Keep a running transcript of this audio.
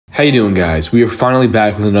How you doing, guys? We are finally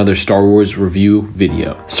back with another Star Wars review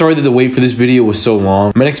video. Sorry that the wait for this video was so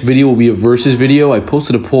long. My next video will be a versus video. I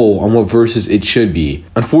posted a poll on what versus it should be.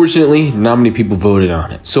 Unfortunately, not many people voted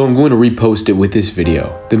on it, so I'm going to repost it with this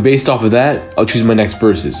video. Then based off of that, I'll choose my next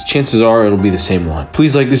versus. Chances are it'll be the same one.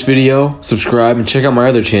 Please like this video, subscribe, and check out my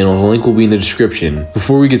other channel. The link will be in the description.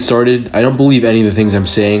 Before we get started, I don't believe any of the things I'm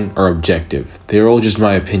saying are objective. They are all just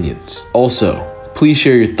my opinions. Also, please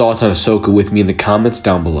share your thoughts on Ahsoka with me in the comments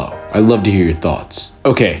down below. I'd love to hear your thoughts.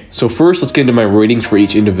 Okay, so first let's get into my ratings for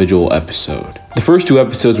each individual episode. The first two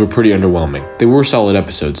episodes were pretty underwhelming. They were solid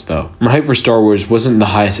episodes though. My hype for Star Wars wasn't the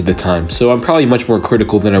highest at the time, so I'm probably much more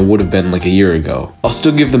critical than I would have been like a year ago. I'll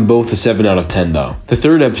still give them both a 7 out of 10 though. The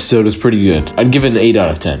third episode was pretty good. I'd give it an 8 out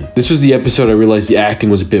of 10. This was the episode I realized the acting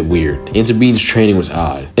was a bit weird, and Sabine's training was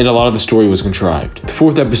odd, and a lot of the story was contrived. The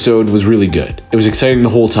fourth episode was really good. It was exciting the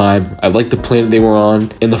whole time. I liked the planet they were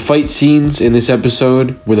on, and the fight scenes in this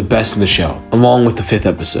episode were the best in the show, along with the fifth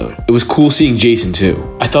episode. It was cool seeing Jason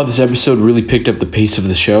too. I thought this episode really picked up the pace of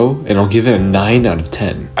the show, and I'll give it a 9 out of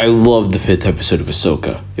 10. I loved the fifth episode of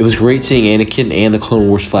Ahsoka. It was great seeing Anakin, and the Clone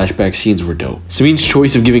Wars flashback scenes were dope. Sabine's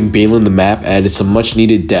choice of giving Baylan the map added some much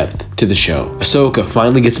needed depth to the show. Ahsoka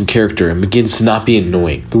finally gets some character and begins to not be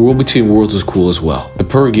annoying. The world between worlds was cool as well. The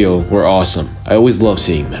Purrgil were awesome. I always love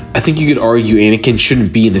seeing them. I think you could argue Anakin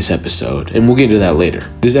shouldn't be in this episode, and we'll get into that later.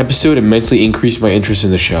 This episode immensely increased my interest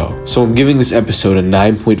in the show, so I'm giving this episode a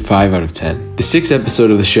 9.5 out of 10. The sixth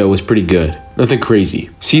episode of the show was pretty good. Nothing crazy.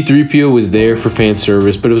 C-3PO was there for fan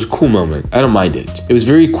service, but it was a cool moment. I don't mind it. It was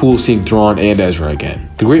very cool seeing Thrawn and Ezra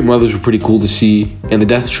again. The Great Mothers were pretty cool to see, and the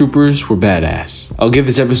Death Troopers were badass. I'll give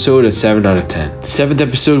this episode a 7 out of 10. The seventh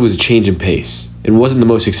episode was a change in pace. It wasn't the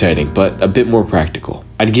most exciting, but a bit more practical.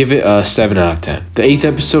 I'd give it a 7 out of 10. The eighth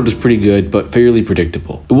episode was pretty good, but fairly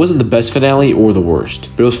predictable. It wasn't the best finale or the worst,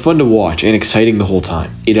 but it was fun to watch and exciting the whole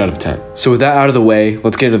time. 8 out of 10. So with that out of the way,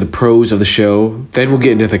 let's get into the pros of the show, then we'll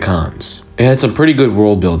get into the cons. It had some pretty good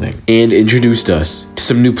world building, and introduced us to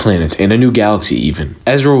some new planets and a new galaxy even.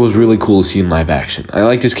 Ezra was really cool to see in live action. I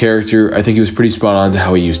liked his character. I think he was pretty spot on to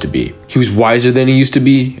how he used to be. He was wiser than he used to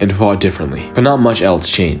be and fought differently, but not much else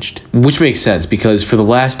changed. Which makes sense because for the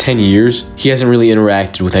last 10 years, he hasn't really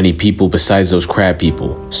interacted with any people besides those crab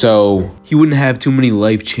people. So he wouldn't have too many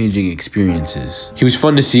life-changing experiences. He was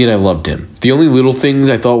fun to see and I loved him. The only little things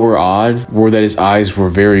I thought were odd were that his eyes were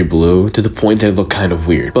very blue to the point that it looked kind of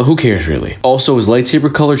weird, but who cares really? Also, his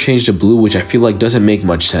lightsaber color changed to blue, which I feel like doesn't make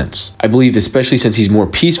much sense. I believe especially since he's more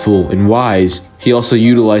peaceful and wise, he also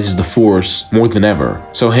utilizes the Force more than ever.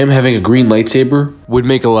 So him having a green lightsaber would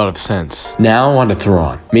make a lot of sense. Now on to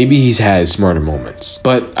Thrawn. Maybe he's had smarter moments,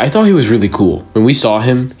 but I thought he was really cool. When we saw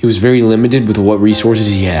him, he was very limited with what resources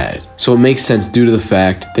he had. So it makes sense due to the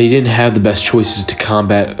fact that he didn't have the best choices to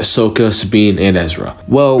combat Ahsoka, Sabine, and Ezra.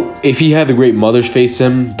 Well, if he had the Great Mothers face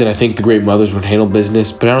him, then I think the Great Mothers would handle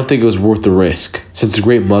business, but I don't think it was worth the risk, since the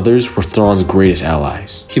Great Mothers were Thrawn's greatest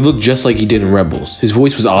allies. He looked just like he did in Rebels. His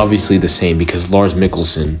voice was obviously the same because Lars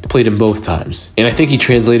Mikkelsen played him both times, and I think he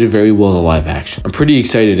translated very well to live action. I'm pretty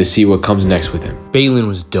excited to see what comes next with him. Baylan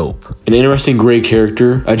was dope. An interesting gray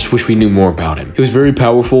character. I just wish we knew more about him. He was very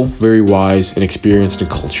powerful, very wise, and experienced and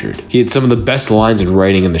cultured. He had some of the best lines in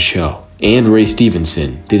writing in the show. And Ray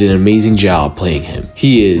Stevenson did an amazing job playing him.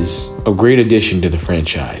 He is a great addition to the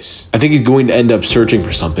franchise. I think he's going to end up searching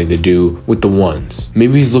for something to do with the Ones.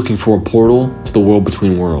 Maybe he's looking for a portal to the world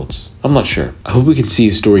between worlds. I'm not sure. I hope we can see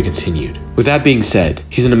his story continued. With that being said,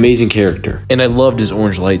 he's an amazing character, and I loved his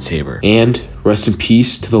orange lightsaber. And rest in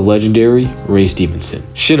peace to the legendary Ray Stevenson.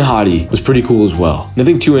 Shin Hati was pretty cool as well.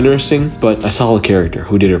 Nothing too interesting, but a solid character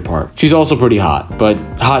who did her part. She's also pretty hot, but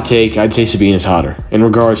hot take, I'd say Sabine is hotter in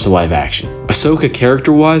regards to live action. Ahsoka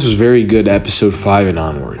character-wise was very good episode 5 and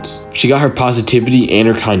onwards. She got her positivity and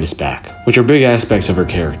her kindness back, which are big aspects of her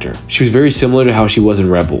character. She was very similar to how she was in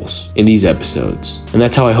Rebels in these episodes, and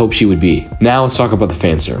that's how I hope she would be. Now let's talk about the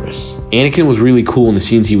fan service. Anakin was really cool in the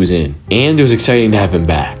scenes he was in, and it was exciting to have him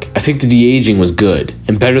back. I think the de-aging was good,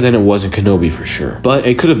 and better than it was in Kenobi for sure, but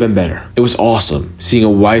it could have been better. It was awesome seeing a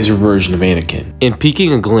wiser version of Anakin, and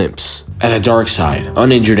peeking a glimpse at a dark side,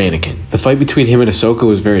 uninjured Anakin. The fight between him and Ahsoka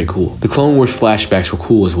was very cool. The Clone Wars flashbacks were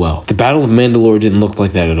cool as well. The Battle of Mandalore didn't look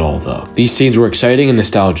like that at all though. These scenes were exciting and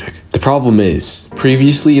nostalgic. The problem is,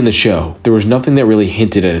 previously in the show, there was nothing that really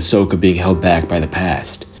hinted at Ahsoka being held back by the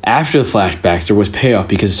past. After the flashbacks, there was payoff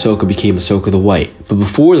because Ahsoka became Ahsoka the White. But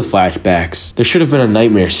before the flashbacks, there should have been a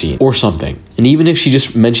nightmare scene or something. And even if she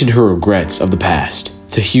just mentioned her regrets of the past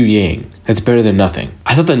to Hugh Yang, that's better than nothing.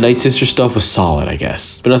 I thought the Night Sister stuff was solid, I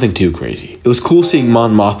guess, but nothing too crazy. It was cool seeing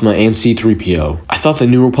Mon Mothma and C-3PO. I thought the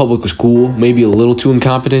New Republic was cool, maybe a little too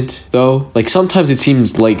incompetent, though. Like, sometimes it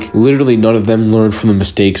seems like literally none of them learned from the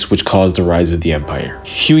mistakes which caused the rise of the Empire.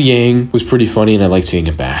 Hugh Yang was pretty funny and I liked seeing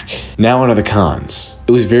him back. Now onto the cons.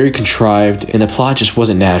 It was very contrived and the plot just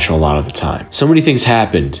wasn't natural a lot of the time. So many things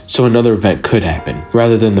happened, so another event could happen,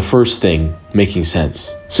 rather than the first thing making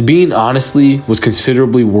sense. Sabine honestly was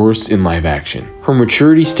considerably worse in live action. Her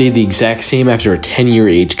maturity stayed the exact same after a 10-year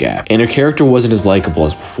age gap, and her character wasn't as likable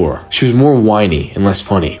as before. She was more whiny and less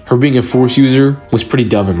funny. Her being a Force user was pretty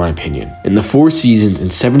dumb in my opinion. In the 4 seasons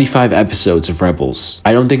and 75 episodes of Rebels,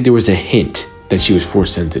 I don't think there was a hint that she was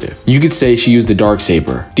Force sensitive. You could say she used the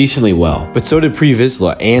Darksaber decently well, but so did Pre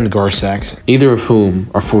Vizsla and Gar Saxon, neither of whom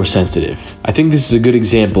are Force sensitive. I think this is a good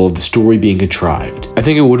example of the story being contrived. I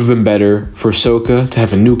think it would have been better for Ahsoka to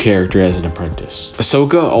have a new character as an apprentice.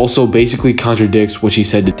 Ahsoka also basically contradicts what she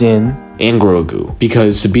said to Din and Grogu,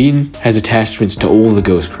 because Sabine has attachments to all the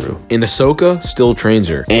Ghost crew, and Ahsoka still trains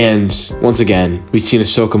her. And once again, we've seen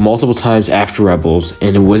Ahsoka multiple times after Rebels,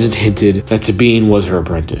 and it wasn't hinted that Sabine was her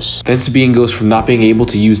apprentice. Then Sabine goes from not being able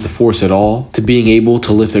to use the Force at all to being able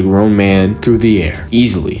to lift a grown man through the air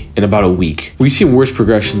easily in about a week. We've seen worse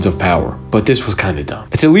progressions of power, but this was kind of dumb.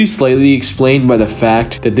 It's at least slightly explained by the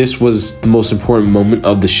fact that this was the most important moment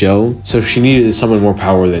of the show, so she needed to summon more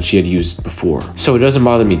power than she had used before. So it doesn't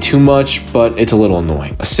bother me too much, but it's a little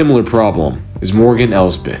annoying. A similar problem is Morgan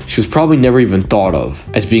Elsbeth. She was probably never even thought of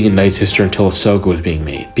as being a Night Sister until Ahsoka was being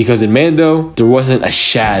made, because in Mando, there wasn't a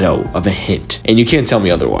shadow of a hint, and you can't tell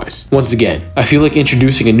me otherwise. Once again, I feel like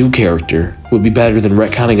introducing a new character would be better than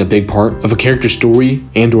retconning a big part of a character's story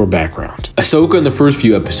and or background. Ahsoka in the first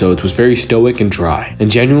few episodes was very stoic and dry,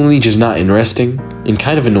 and genuinely just not interesting and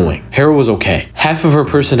kind of annoying. Hera was okay. Half of her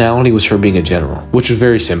personality was her being a general, which was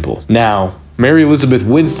very simple. Now, Mary Elizabeth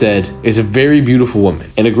Winstead is a very beautiful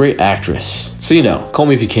woman and a great actress. So you know, call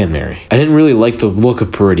me if you can, Mary. I didn't really like the look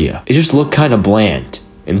of Peridia. It just looked kind of bland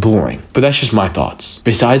and boring, but that's just my thoughts.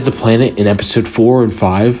 Besides the planet in episode 4 and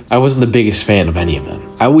 5, I wasn't the biggest fan of any of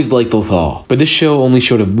them. I always liked Lothal, but this show only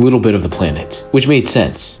showed a little bit of the planet, which made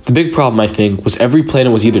sense. The big problem, I think, was every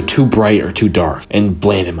planet was either too bright or too dark, and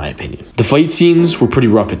bland in my opinion. The fight scenes were pretty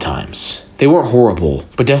rough at times. They weren't horrible,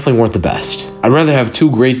 but definitely weren't the best. I'd rather have 2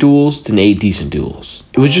 great duels than 8 decent duels.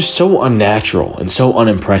 It was just so unnatural and so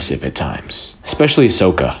unimpressive at times. Especially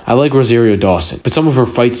Ahsoka. I like Rosario Dawson, but some of her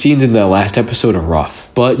fight scenes in the last episode are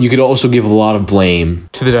rough. But you could also give a lot of blame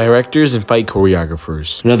to the directors and fight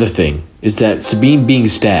choreographers. Another thing is that Sabine being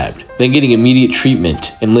stabbed, then getting immediate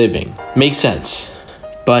treatment and living, makes sense.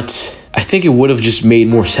 But I think it would have just made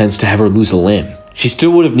more sense to have her lose a limb. She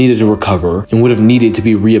still would have needed to recover and would have needed to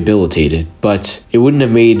be rehabilitated, but it wouldn't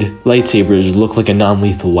have made lightsabers look like a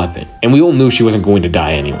non-lethal weapon. And we all knew she wasn't going to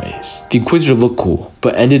die anyways. The Inquisitor looked cool,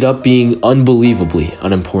 but ended up being unbelievably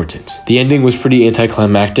unimportant. The ending was pretty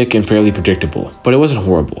anticlimactic and fairly predictable, but it wasn't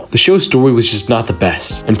horrible. The show's story was just not the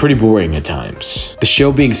best, and pretty boring at times. The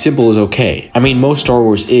show being simple is okay. I mean, most Star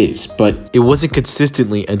Wars is, but it wasn't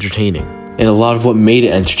consistently entertaining. And a lot of what made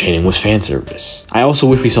it entertaining was fan service. I also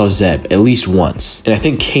wish we saw Zeb at least once, and I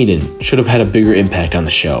think Kanan should have had a bigger impact on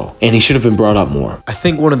the show, and he should have been brought up more. I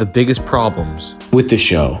think one of the biggest problems with the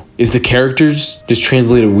show is the characters just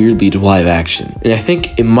translated weirdly to live action, and I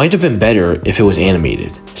think it might have been better if it was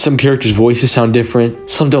animated. Some characters' voices sound different,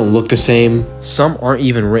 some don't look the same, some aren't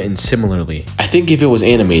even written similarly. I think if it was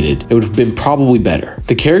animated, it would have been probably better.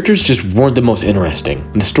 The characters just weren't the most interesting,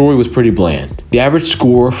 and the story was pretty bland. The average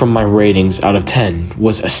score from my ratings out of 10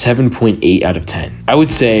 was a 7.8 out of 10. I would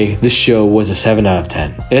say this show was a 7 out of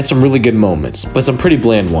 10. It had some really good moments, but some pretty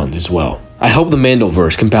bland ones as well. I hope the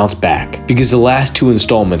Mandoverse can bounce back, because the last 2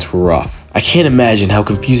 installments were rough. I can't imagine how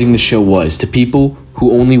confusing the show was to people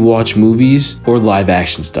who only watch movies or live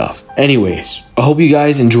action stuff. Anyways, I hope you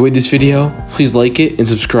guys enjoyed this video. Please like it and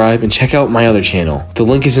subscribe and check out my other channel. The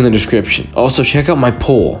link is in the description. Also, check out my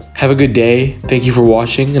poll. Have a good day. Thank you for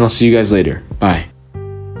watching, and I'll see you guys later. Bye.